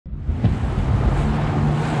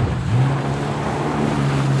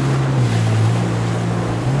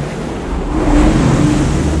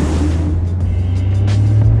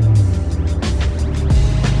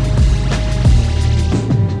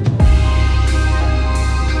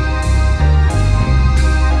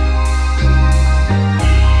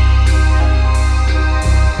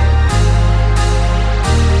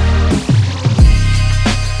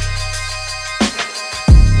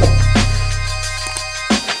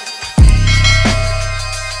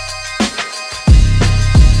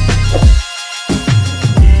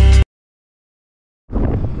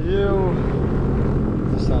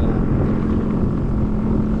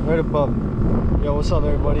What's up,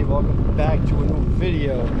 everybody? Welcome back to a new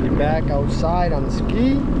video. We're back outside on the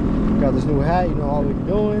ski. Got this new hat, you know how we're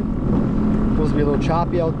doing. Supposed to be a little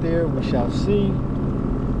choppy out there, we shall see.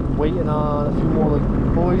 Waiting on a few more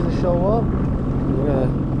boys to show up. We're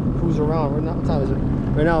gonna cruise around. Right now, what time is it?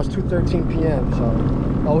 Right now it's 2:13 p.m. So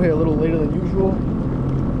out here a little later than usual.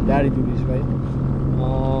 Daddy duties, right?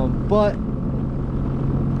 But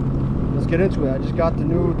let's get into it. I just got the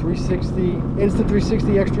new 360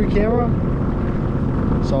 Insta360 X3 camera,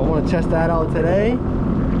 so I want to test that out today.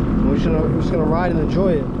 We're just gonna ride and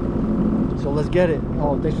enjoy it. So let's get it.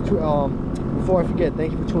 Oh, thanks for before I forget,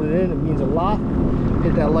 thank you for tuning in. It means a lot.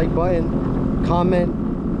 Hit that like button, comment,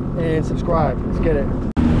 and subscribe. Let's get it.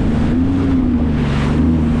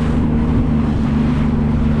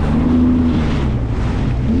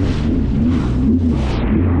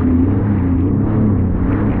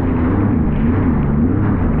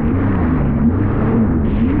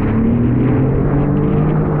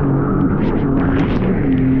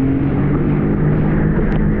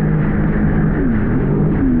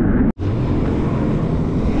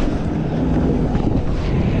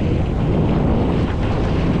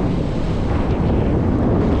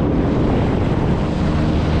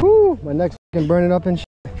 My neck's fucking burning up and shit.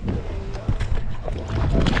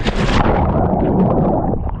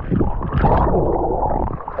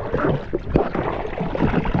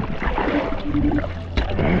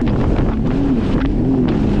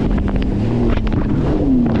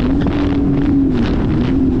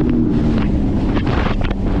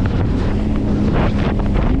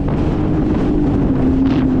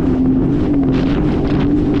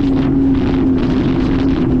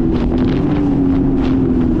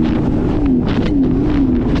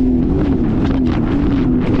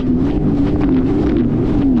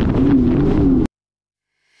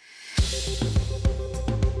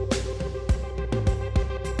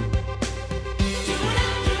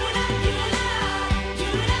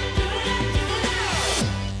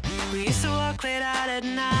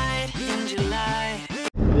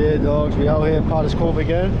 Yeah, dogs, we out here at Potter's Cove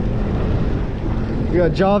again. We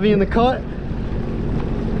got Javi in the cut.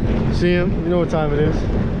 See him? You know what time it is.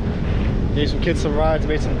 Gave some kids some rides,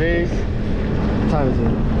 made some days. What time is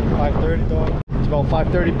it? 5:30, dog. It's about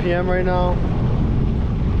 5:30 p.m. right now.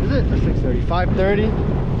 Is it? Or 6:30? 5:30.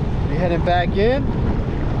 We're heading back in.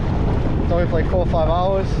 It's only for like 4 or 5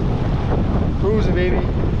 hours. Cruising, baby.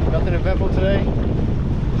 Nothing eventful today.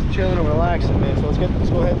 Just chilling and relaxing, man. So let's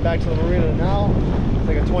go head back to the marina now. It's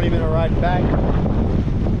like a 20-minute ride back.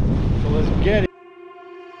 So let's get it.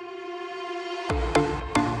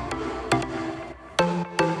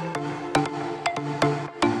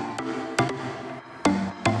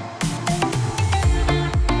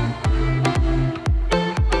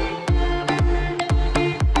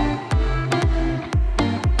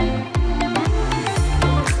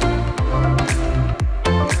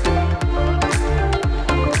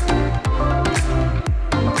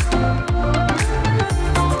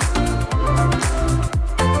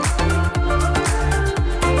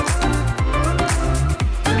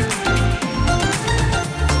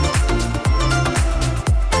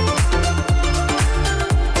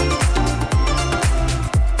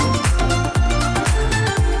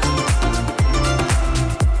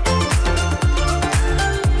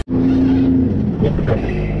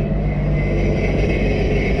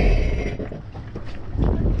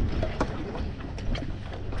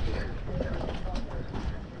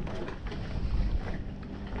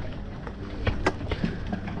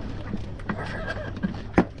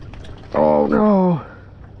 Oh no.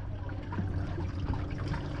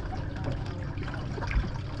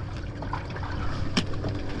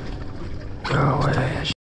 Go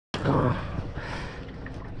away. Oh.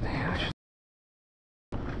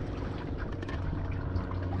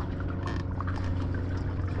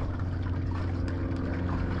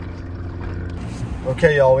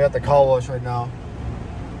 Okay, y'all, we're at the car wash right now.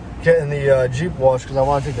 Getting the Jeep washed because I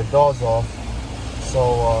want to take the doors off.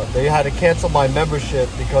 So they had to cancel my membership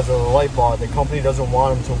because of the light bar. The company doesn't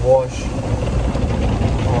want them to wash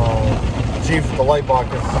Jeep with the light bar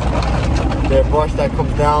because their brush that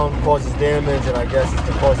comes down causes damage, and I guess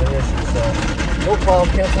it's causing issues. So no problem,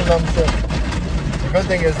 cancel membership. The good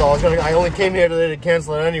thing is though, I only came here today to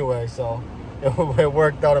cancel it anyway, so it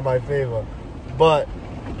worked out in my favor. But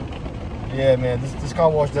yeah, man, this car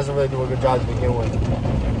wash doesn't really do a good job to begin with.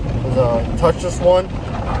 There's a touchless one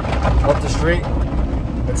up the street.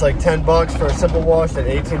 It's like $10 for a simple wash, and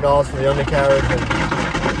 $18 for the undercarriage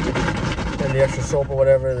and the extra soap or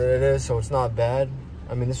whatever that it is. So it's not bad.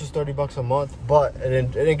 I mean, this was $30 a month, but it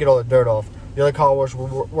didn't get all the dirt off. The other car wash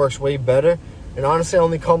works way better. And honestly, I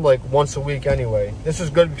only come like once a week anyway. This is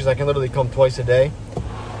good because I can literally come twice a day.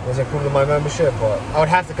 It doesn't include in my membership, but I would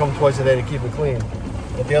have to come twice a day to keep it clean.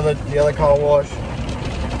 But the other car wash,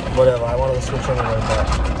 whatever. I wanted to switch anyway.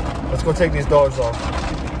 But let's go take these doors off.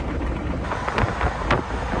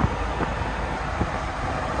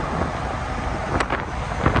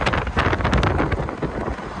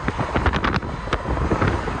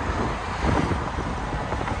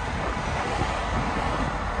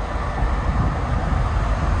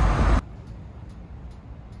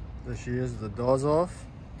 There she is, the doors off.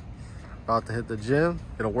 About to hit the gym,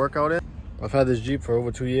 get a workout in. I've had this Jeep for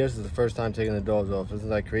over 2 years. This is the first time taking the doors off. Isn't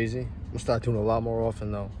that crazy? I'm gonna start doing it a lot more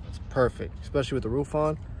often though. It's perfect, especially with the roof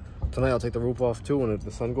on. Tonight I'll take the roof off too, and if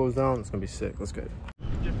the sun goes down, it's gonna be sick. Let's get it.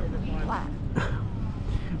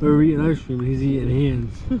 We're eating ice cream and he's eating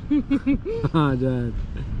hands. Ah, Dad.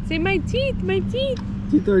 Say my teeth, my teeth.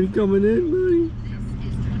 Teeth already coming in, buddy.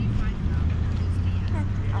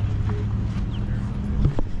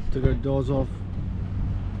 Took our doors off.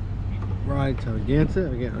 Ride to Ganta.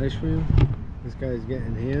 We're getting ice cream. This guy's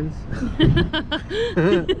getting hands.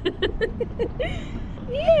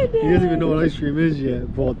 Yeah, Dad. He doesn't even know what ice cream is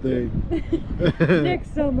yet, poor thing.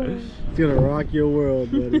 Next summer. It's gonna rock your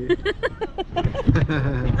world, buddy.